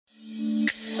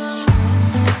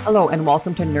Hello and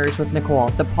welcome to Nourish with Nicole,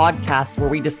 the podcast where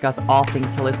we discuss all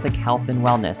things holistic health and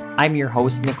wellness. I'm your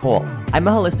host, Nicole. I'm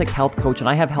a holistic health coach and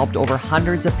I have helped over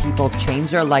hundreds of people change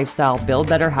their lifestyle, build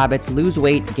better habits, lose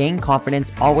weight, gain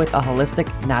confidence, all with a holistic,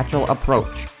 natural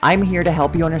approach. I'm here to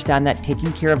help you understand that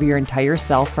taking care of your entire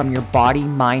self from your body,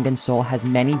 mind, and soul has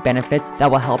many benefits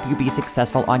that will help you be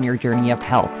successful on your journey of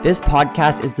health. This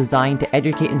podcast is designed to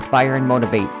educate, inspire, and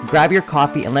motivate. Grab your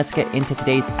coffee and let's get into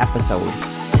today's episode.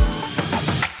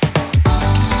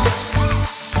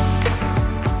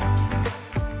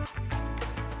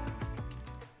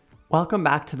 Welcome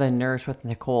back to the Nourish with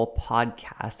Nicole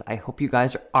podcast. I hope you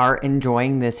guys are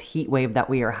enjoying this heat wave that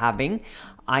we are having.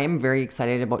 I am very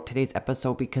excited about today's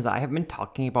episode because I have been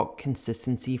talking about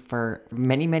consistency for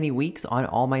many weeks on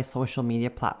all my social media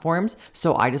platforms.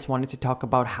 So I just wanted to talk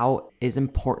about how it is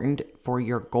important for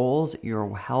your goals,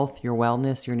 your health, your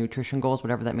wellness, your nutrition goals,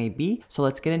 whatever that may be. So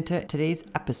let's get into today's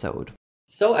episode.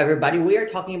 So everybody, we are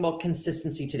talking about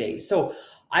consistency today. So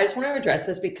I just want to address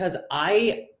this because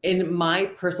in my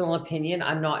personal opinion,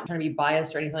 I'm not trying to be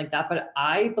biased or anything like that, but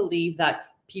I believe that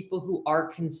people who are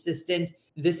consistent,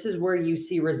 this is where you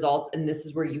see results and this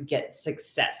is where you get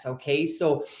success. Okay.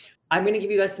 So I'm going to give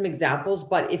you guys some examples,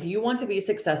 but if you want to be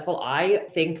successful, I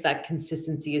think that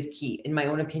consistency is key, in my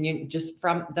own opinion, just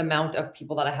from the amount of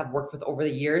people that I have worked with over the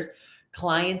years.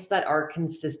 Clients that are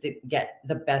consistent get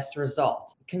the best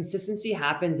results. Consistency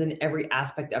happens in every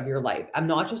aspect of your life. I'm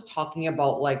not just talking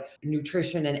about like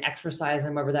nutrition and exercise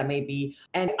and whatever that may be.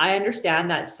 And I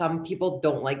understand that some people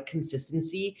don't like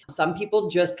consistency. Some people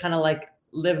just kind of like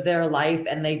live their life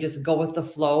and they just go with the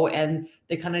flow and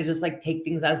they kind of just like take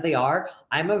things as they are.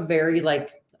 I'm not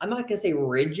going to say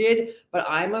rigid, but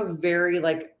I'm a very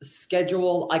like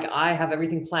schedule. Like I have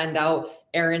everything planned out.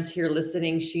 Erin's here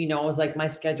listening. She knows like my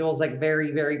schedule is like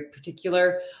very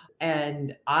particular.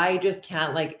 And I just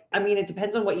can't it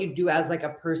depends on what you do as like a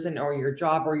person or your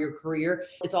job or your career.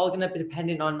 It's all going to be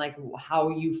dependent on like how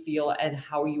you feel and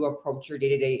how you approach your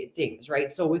day-to-day things, right?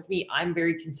 So with me, I'm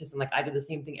very consistent. Like I do the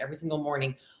same thing every single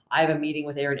morning. I have a meeting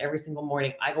with Erin every single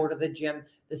morning. I go to the gym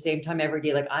the same time every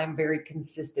day. Like I'm very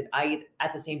consistent. I eat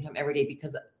at the same time every day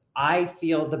because I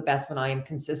feel the best when I am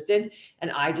consistent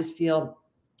and I just feel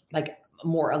like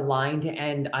more aligned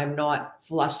and I'm not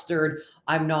flustered.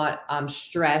 I'm not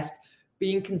stressed.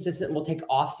 Being consistent will take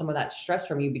off some of that stress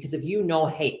from you because if you know,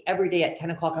 hey, every day at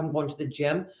 10 o'clock, I'm going to the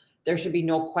gym, there should be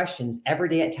no questions. Every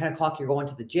day at 10 o'clock, you're going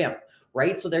to the gym,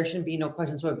 right? So there shouldn't be no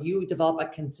question. So if you develop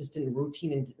a consistent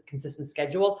routine and consistent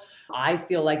schedule, I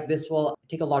feel like this will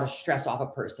take a lot of stress off a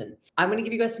person. I'm going to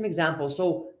give you guys some examples.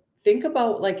 So think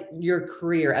about like your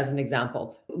career as an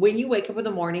example. When you wake up in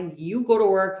the morning, you go to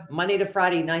work Monday to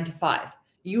Friday, 9 to 5.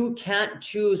 You can't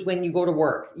choose when you go to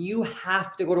work. You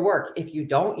have to go to work. If you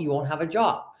don't, you won't have a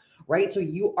job, right? So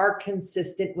you are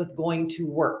consistent with going to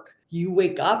work. You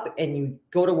wake up and you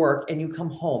go to work and you come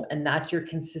home, and that's your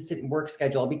consistent work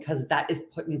schedule because that is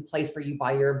put in place for you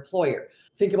by your employer.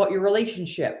 Think about your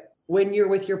relationship. When you're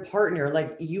with your partner,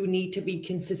 like you need to be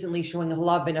consistently showing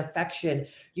love and affection.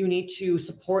 You need to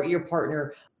support your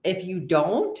partner. If you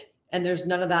don't, and there's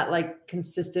none of that like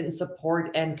consistent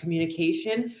support and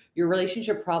communication, your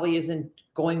relationship probably isn't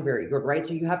going very good, right?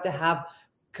 So you have to have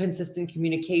consistent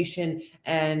communication,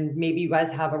 and maybe you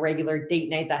guys have a regular date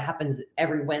night that happens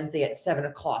every Wednesday at 7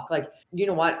 o'clock. Like, you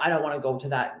know what? I don't want to go to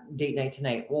that date night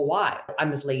tonight. Well, why? I'm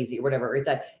just lazy or whatever. Right?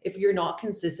 That if you're not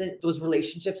consistent, those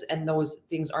relationships and those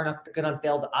things are not going to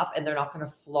build up and they're not going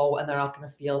to flow and they're not going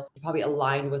to feel probably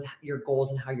aligned with your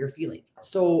goals and how you're feeling.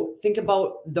 So think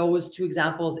about those two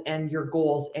examples and your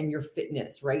goals and your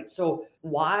fitness, right? So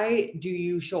why do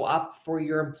you show up for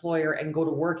your employer and go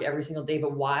to work every single day,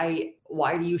 but why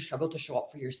do you struggle to show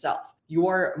up for yourself? You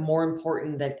are more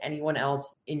important than anyone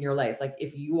else in your life. Like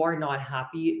if you are not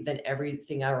happy, then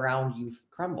everything around you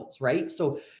crumbles, right?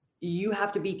 So you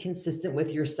have to be consistent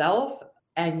with yourself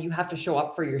and you have to show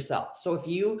up for yourself. So if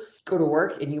you go to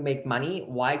work and you make money,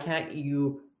 why can't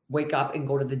you wake up and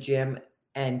go to the gym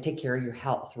and take care of your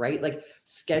health, right? Like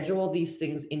schedule these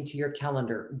things into your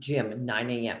calendar. Gym, 9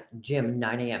 a.m., gym,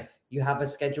 9 a.m. You have a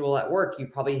schedule at work. You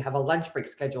probably have a lunch break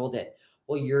scheduled in.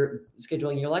 Well, you're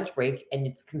scheduling your lunch break and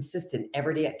it's consistent.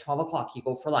 Every day at 12 o'clock, you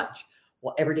go for lunch.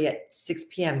 Well, every day at 6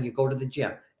 p.m., you go to the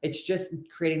gym. It's just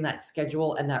creating that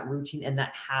schedule and that routine and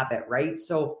that habit, right?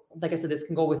 So like I said, this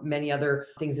can go with many other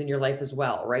things in your life as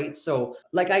well, right? So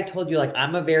like I told you, like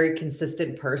I'm a very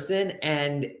consistent person.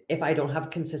 And if I don't have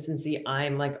consistency,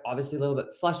 I'm like obviously a little bit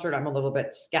flustered. I'm a little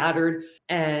bit scattered.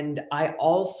 And I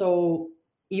also,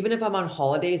 even if I'm on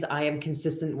holidays, I am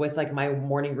consistent with like my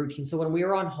morning routine. So when we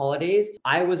were on holidays,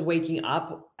 I was waking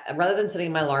up Rather than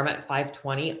setting my alarm at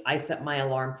 5:20, I set my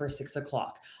alarm for 6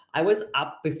 o'clock. I was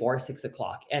up before 6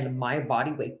 o'clock and my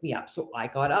body waked me up. So I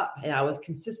got up and I was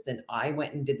consistent. I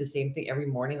went and did the same thing every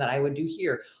morning that I would do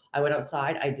here. I went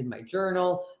outside, I did my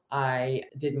journal, I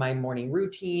did my morning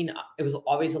routine. It was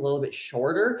always a little bit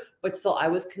shorter, but still I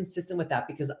was consistent with that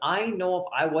because I know if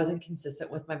I wasn't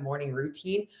consistent with my morning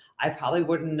routine, I probably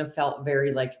wouldn't have felt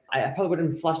very like, I probably would have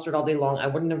been flustered all day long. I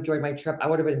wouldn't have enjoyed my trip. I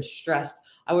would have been stressed.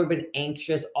 I would have been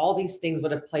anxious. All these things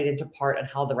would have played into part on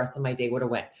how the rest of my day would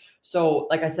have went. So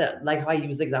like I said, like how I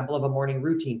use the example of a morning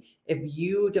routine, if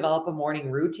you develop a morning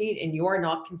routine and you are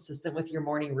not consistent with your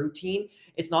morning routine,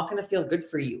 it's not going to feel good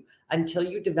for you until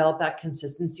you develop that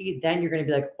consistency. Then you're going to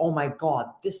be like, oh my God,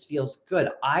 this feels good.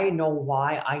 I know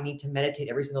why I need to meditate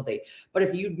every single day. But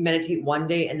if you meditate one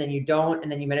day and then you don't,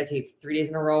 and then you meditate 3 days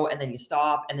in a row and then you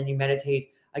stop and then you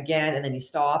meditate again and then you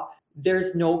stop,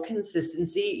 there's no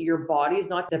consistency. Your body's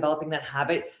not developing that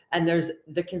habit. And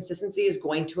the consistency is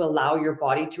going to allow your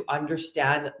body to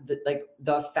understand the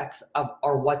effects of,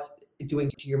 or what's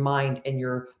doing to your mind and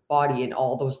your body and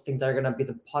all those things that are going to be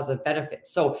the positive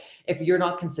benefits. So if you're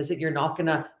not consistent, you're not going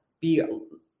to be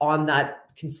on that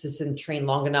consistent train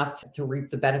long enough to reap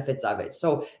the benefits of it.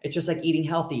 So it's just like eating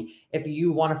healthy. If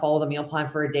you want to follow the meal plan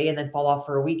for a day and then fall off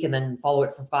for a week and then follow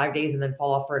it for 5 days and then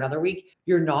fall off for another week,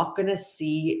 you're not going to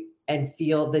see and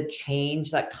feel the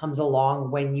change that comes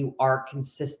along when you are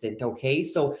consistent. Okay.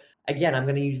 So again, I'm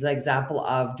going to use the example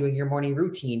of doing your morning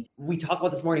routine. We talk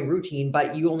about this morning routine,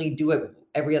 but you only do it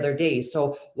every other day.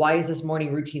 So why is this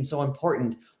morning routine so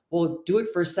important? Well, do it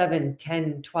for 7,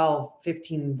 10, 12,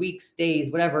 15 weeks, days,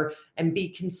 whatever, and be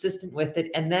consistent with it.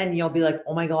 And then you'll be like,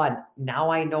 oh my God,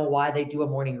 now I know why they do a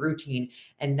morning routine.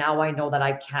 And now I know that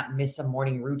I can't miss a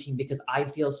morning routine because I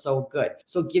feel so good.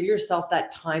 So give yourself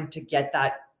that time to get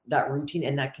that routine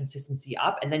and that consistency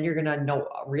up. And then you're going to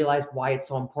realize why it's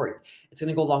so important. It's going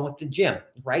to go along with the gym,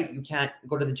 right? You can't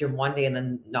go to the gym one day and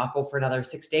then not go for another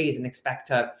 6 days and expect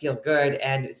to feel good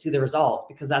and see the results,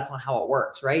 because that's not how it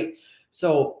works, right?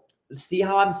 So see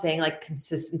how I'm saying like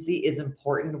consistency is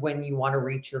important when you want to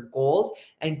reach your goals,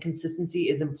 and consistency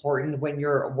is important when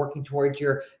you're working towards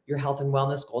your health and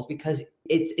wellness goals, because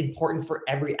it's important for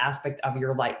every aspect of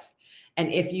your life.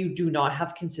 And if you do not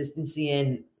have consistency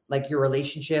in like your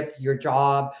relationship, your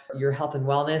job, your health and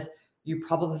wellness, you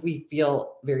probably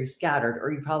feel very scattered,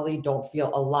 or you probably don't feel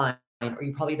aligned, or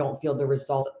you probably don't feel the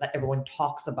results that everyone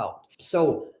talks about.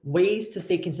 So ways to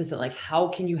stay consistent, like how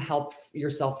can you help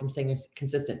yourself from staying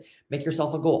consistent? Make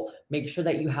yourself a goal. Make sure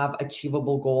that you have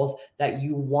achievable goals that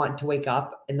you want to wake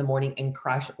up in the morning and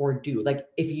crush or do. Like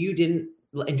if you didn't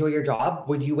enjoy your job,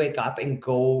 would you wake up and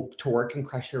go to work and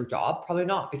crush your job? Probably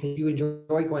not, because you enjoy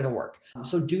going to work.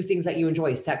 So do things that you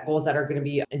enjoy, set goals that are going to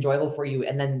be enjoyable for you,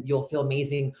 and then you'll feel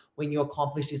amazing when you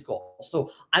accomplish these goals.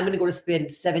 So I'm going to go to spin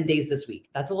 7 days this week.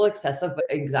 That's a little excessive, but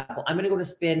example, I'm going to go to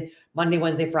spin Monday,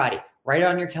 Wednesday, Friday. Write it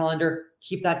on your calendar,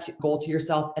 keep that goal to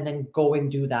yourself, and then go and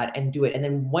do that and do it. And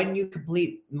then when you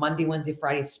complete Monday, Wednesday,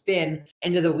 Friday spin,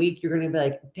 end of the week, you're going to be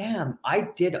like, damn, I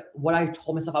did what I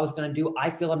told myself I was going to do. I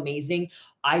feel amazing.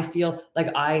 I feel like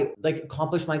I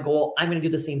accomplished my goal. I'm going to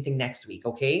do the same thing next week.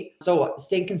 Okay. So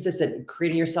staying consistent,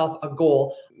 creating yourself a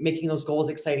goal, making those goals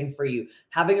exciting for you,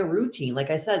 having a routine.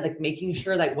 Like I said, like making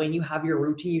sure that when you have your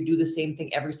routine, you do the same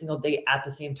thing every single day at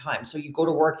the same time. So you go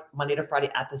to work Monday to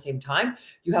Friday at the same time,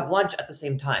 you have lunch at the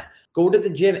same time, go to the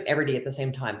gym every day at the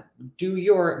same time, do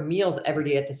your meals every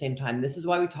day at the same time. This is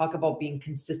why we talk about being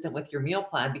consistent with your meal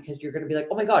plan, because you're going to be like,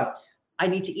 oh my God, I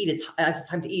need to eat. It's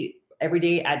time to eat. Every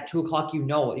day at 2 o'clock,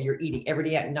 you're eating. Every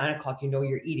day at 9 o'clock,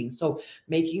 you're eating. So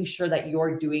making sure that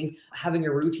you're having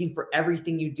a routine for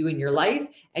everything you do in your life,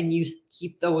 and you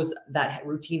keep that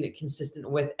routine consistent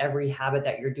with every habit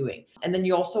that you're doing. And then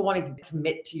you also want to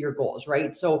commit to your goals,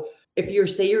 right? So if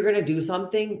you're going to do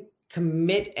something,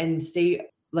 commit and stay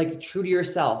true to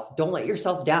yourself. Don't let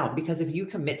yourself down, because if you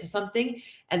commit to something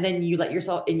and then you let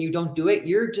yourself and you don't do it,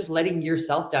 you're just letting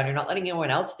yourself down. You're not letting anyone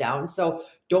else down. So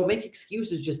don't make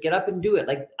excuses. Just get up and do it.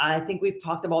 Like I think we've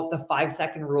talked about the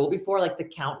 5-second rule before, like the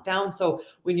countdown. So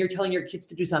when you're telling your kids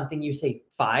to do something, you say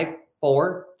 5,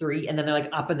 4, 3, and then they're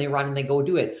up and they run and they go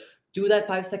do it. Do that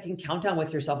 5-second countdown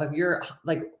with yourself. If you're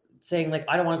saying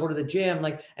I don't want to go to the gym,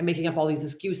 and making up all these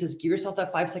excuses, give yourself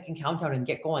that 5-second countdown and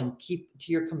get going. Keep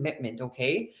to your commitment.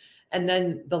 Okay. And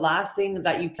then the last thing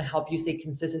that you can help you stay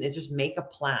consistent is just make a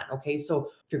plan. Okay.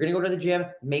 So if you're going to go to the gym,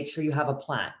 make sure you have a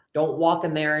plan. Don't walk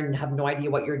in there and have no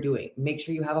idea what you're doing. Make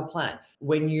sure you have a plan.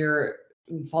 When you're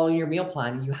following your meal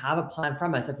plan, you have a plan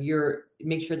from us.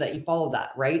 Make sure that you follow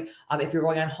that, right? If you're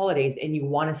going on holidays and you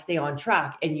want to stay on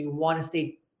track and you want to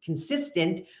stay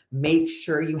consistent, make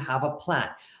sure you have a plan.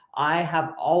 I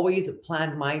have always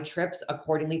planned my trips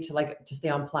accordingly to stay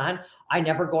on plan. I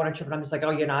never go on a trip and I'm just like,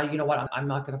 oh, you know what? I'm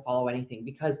not going to follow anything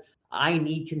because I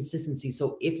need consistency.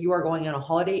 So if you are going on a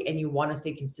holiday and you want to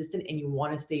stay consistent and you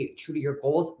want to stay true to your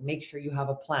goals, make sure you have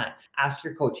a plan. Ask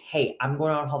your coach, hey, I'm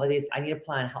going on holidays. I need a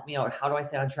plan. Help me out. How do I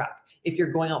stay on track? If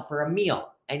you're going out for a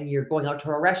meal and you're going out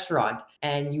to a restaurant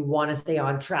and you want to stay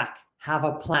on track, have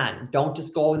a plan. Don't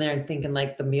just go in there and thinking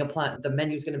like the meal plan, the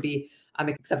menu is going to be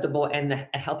acceptable and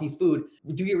a healthy food.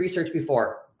 Do your research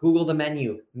before. Google the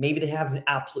menu. Maybe they have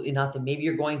absolutely nothing. Maybe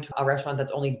you're going to a restaurant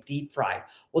that's only deep fried.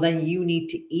 Well, then you need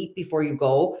to eat before you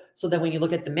go. So then when you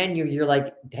look at the menu, you're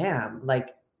like, damn,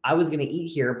 like I was going to eat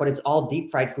here, but it's all deep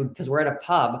fried food because we're at a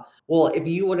pub. Well, if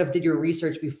you would have did your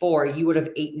research before, you would have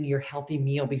eaten your healthy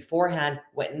meal beforehand,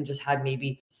 went and just had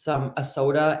maybe a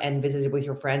soda and visited with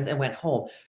your friends and went home.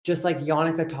 Just like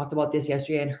Yannicka talked about this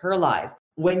yesterday in her live.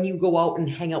 When you go out and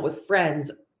hang out with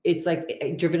friends, it's like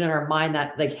driven in our mind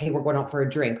that like, hey, we're going out for a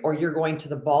drink, or you're going to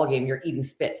the ball game, you're eating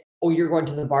spits, or you're going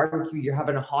to the barbecue, you're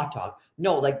having a hot dog.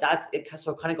 No, like that's it.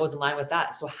 So it kind of goes in line with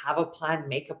that. So have a plan,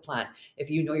 make a plan. If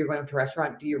you know you're going to a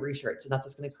restaurant, do your research. And that's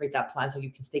just going to create that plan so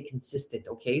you can stay consistent.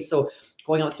 Okay. So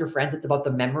going out with your friends, it's about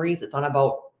the memories. It's not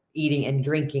about eating and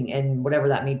drinking and whatever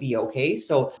that may be. Okay.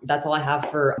 So that's all I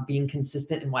have for being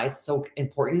consistent and why it's so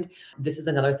important. This is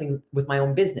another thing with my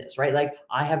own business, right? Like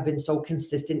I have been so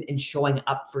consistent in showing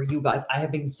up for you guys. I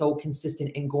have been so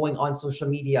consistent in going on social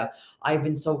media. I've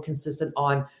been so consistent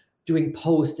on doing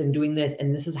posts and doing this.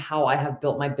 And this is how I have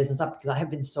built my business up because I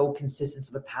have been so consistent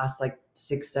for the past like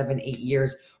 6, 7, 8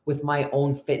 years with my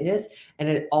own fitness, and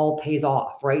it all pays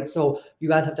off, right? So you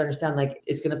guys have to understand like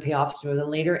it's going to pay off sooner than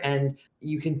later, and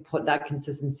you can put that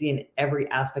consistency in every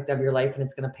aspect of your life and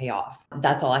it's going to pay off.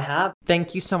 That's all I have.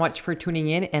 Thank you so much for tuning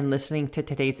in and listening to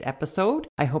today's episode.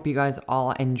 I hope you guys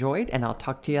all enjoyed, and I'll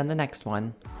talk to you on the next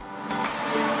one.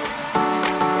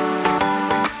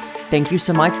 Thank you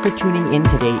so much for tuning in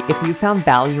today. If you found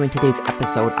value in today's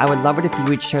episode, I would love it if you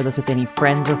would share this with any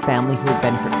friends or family who would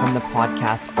benefit from the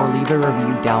podcast, or leave a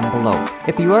review down below.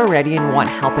 If you are ready and want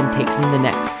help in taking the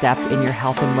next step in your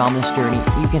health and wellness journey,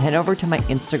 you can head over to my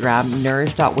Instagram,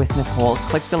 nourish.withnicole,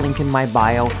 click the link in my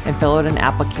bio, and fill out an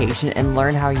application and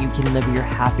learn how you can live your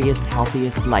happiest,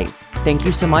 healthiest life. Thank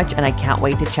you so much, and I can't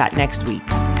wait to chat next week.